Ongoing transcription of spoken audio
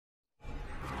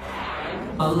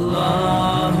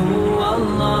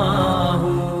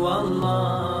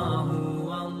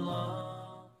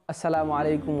আসসালামু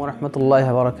আলাইকুম ওয়া রাহমাতুল্লাহি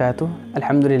ওয়া বারাকাতুহু।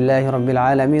 আলহামদুলিল্লাহি রাব্বিল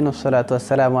আলামিন ওয়াসসালাতু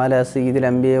ওয়াসসালামু আলা সাইয়্যিদিল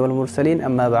আমবিয়া ওয়াল মুরসালিন,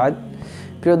 আম্মা বা'দ।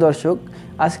 প্রিয় দর্শক,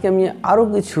 আজকে আমি আরও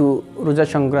কিছু রোজা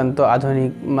সংক্রান্ত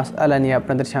আধুনিক মাসআলা নিয়ে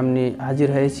আপনাদের সামনে হাজির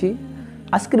হয়েছি।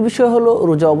 আজকের বিষয় হলো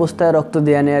রোজা অবস্থায় রক্ত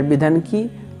দেয়া নেওয়ার বিধান কি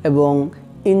এবং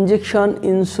ইনজেকশন,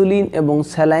 ইনসুলিন এবং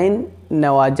স্যালাইন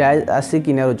নেওয়া জায়েজ আছে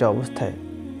কিনা রোজা অবস্থায়।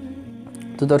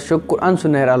 তো দর্শক, কোরআন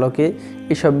সুন্নাহের আলোকে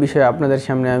এসব বিষয়ে আপনাদের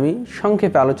সামনে আমি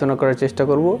সংক্ষেপে আলোচনা করার চেষ্টা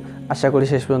করব। আশা করি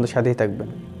শেষ পর্যন্ত সাথেই থাকবেন।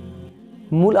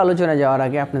 মূল আলোচনা যাওয়ার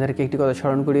আগে আপনাদেরকে একটি কথা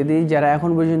স্মরণ করিয়ে দিই, যারা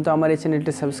এখন পর্যন্ত আমার এই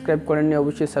চ্যানেলটি সাবস্ক্রাইব করেননি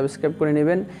অবশ্যই সাবস্ক্রাইব করে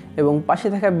নেবেন এবং পাশে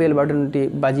থাকা বেল বাটনটি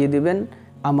বাজিয়ে দিবেন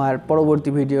আমার পরবর্তী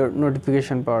ভিডিওর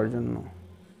নোটিফিকেশন পাওয়ার জন্য।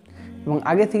 এবং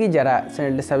আগে থেকেই যারা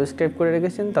চ্যানেলটি সাবস্ক্রাইব করে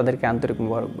রেখেছেন তাদেরকে আন্তরিক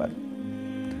মোবারকবাদ।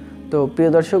 তো প্রিয়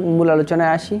দর্শক, মূল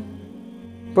আলোচনায় আসি।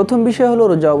 প্রথম বিষয় হলো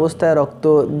রোজা অবস্থায় রক্ত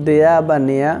দেয়া বা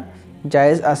নেয়া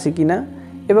জায়েজ আছে কিনা।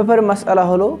 এ ব্যাপারে মাসআলা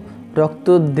হলো রক্ত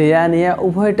দেয়া নেয়া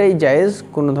উভয়টাই জায়েজ,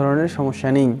 কোনো ধরনের সমস্যা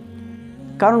নেই।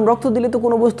 কারণ রক্ত দিলে তো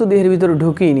কোনো বস্তু দেহের ভিতরে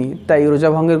ঢুকেইনি, তাই রোজা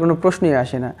ভঙ্গের কোনো প্রশ্নই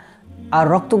আসে না। আর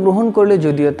রক্ত গ্রহণ করলে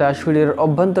যদিও তা শরীরের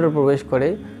অভ্যন্তরে প্রবেশ করে,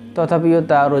 তথাপিও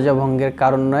তা রোজা ভঙ্গের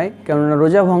কারণ নয়। কেননা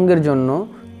রোজা ভঙ্গের জন্য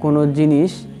কোনো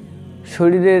জিনিস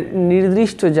শরীরের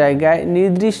নির্দিষ্ট জায়গায়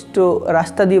নির্দিষ্ট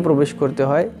রাস্তা দিয়ে প্রবেশ করতে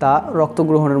হয়, তা রক্ত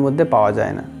গ্রহণের মধ্যে পাওয়া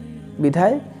যায় না।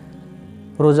 বিধায়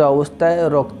রোজা অবস্থায়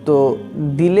রক্ত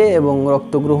দিলে এবং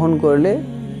রক্ত গ্রহণ করলে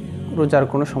রোজার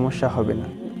কোনো সমস্যা হবে না।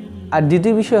 আর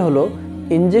দ্বিতীয় বিষয় হলো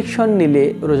ইনজেকশন নিলে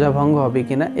রোজা ভঙ্গ হবে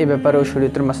কিনা। এ ব্যাপারেও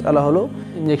শরীয়তের মাসআলা হলো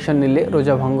ইনজেকশন নিলে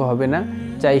রোজা ভঙ্গ হবে না,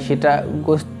 চাই সেটা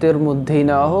গোশতের মধ্যেই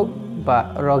নেওয়া হোক বা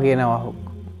রগে নেওয়া হোক।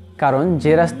 কারণ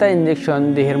যে রাস্তায় ইনজেকশন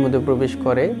দেহের মধ্যে প্রবেশ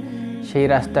করে সেই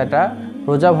রাস্তাটা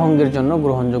রোজা ভঙ্গের জন্য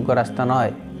গ্রহণযোগ্য রাস্তা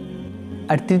নয়।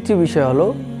 আর তৃতীয় বিষয় হলো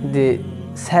যে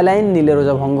স্যালাইন নিলে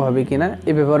রোজা ভঙ্গ হবে কিনা।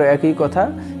 এ ব্যাপারে একই কথা,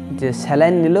 যে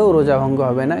স্যালাইন নিলেও রোজা ভঙ্গ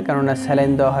হবে না, কেননা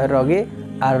স্যালাইন দেওয়া হয় রগে,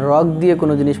 আর রগ দিয়ে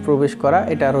কোনো জিনিস প্রবেশ করা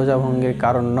এটা রোজা ভঙ্গের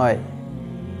কারণ নয়।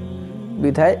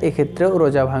 বিধায় এক্ষেত্রেও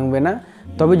রোজা ভাঙবে না।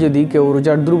 তবে যদি কেউ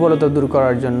রোজার দুর্বলতা দূর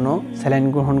করার জন্য স্যালাইন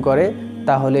গ্রহণ করে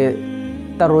তাহলে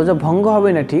তার রোজা ভঙ্গ হবে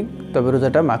না ঠিক, তবে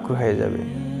রোজাটা মাকরুহ হয়ে যাবে।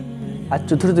 আর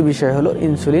চতুর্থ বিষয় হলো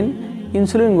ইনসুলিন।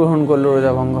 ইনসুলিন গ্রহণ করলে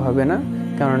রোজা ভঙ্গ হবে না,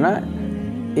 কেননা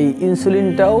এই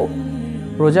ইনসুলিনটাও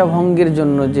রোজা ভঙ্গের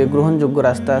জন্য যে গ্রহণযোগ্য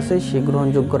রাস্তা আছে সেই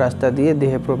গ্রহণযোগ্য রাস্তা দিয়ে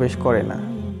দেহে প্রবেশ করে না।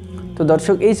 তো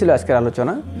দর্শক, এই ছিল আজকের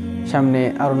আলোচনা। সামনে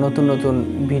আরও নতুন নতুন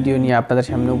ভিডিও নিয়ে আপনাদের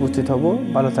সামনে উপস্থিত হব।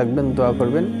 ভালো থাকবেন, দোয়া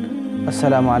করবেন।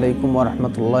 আসসালামু আলাইকুম ওয়া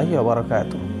রাহমাতুল্লাহি ওয়া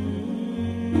বারাকাতুহু।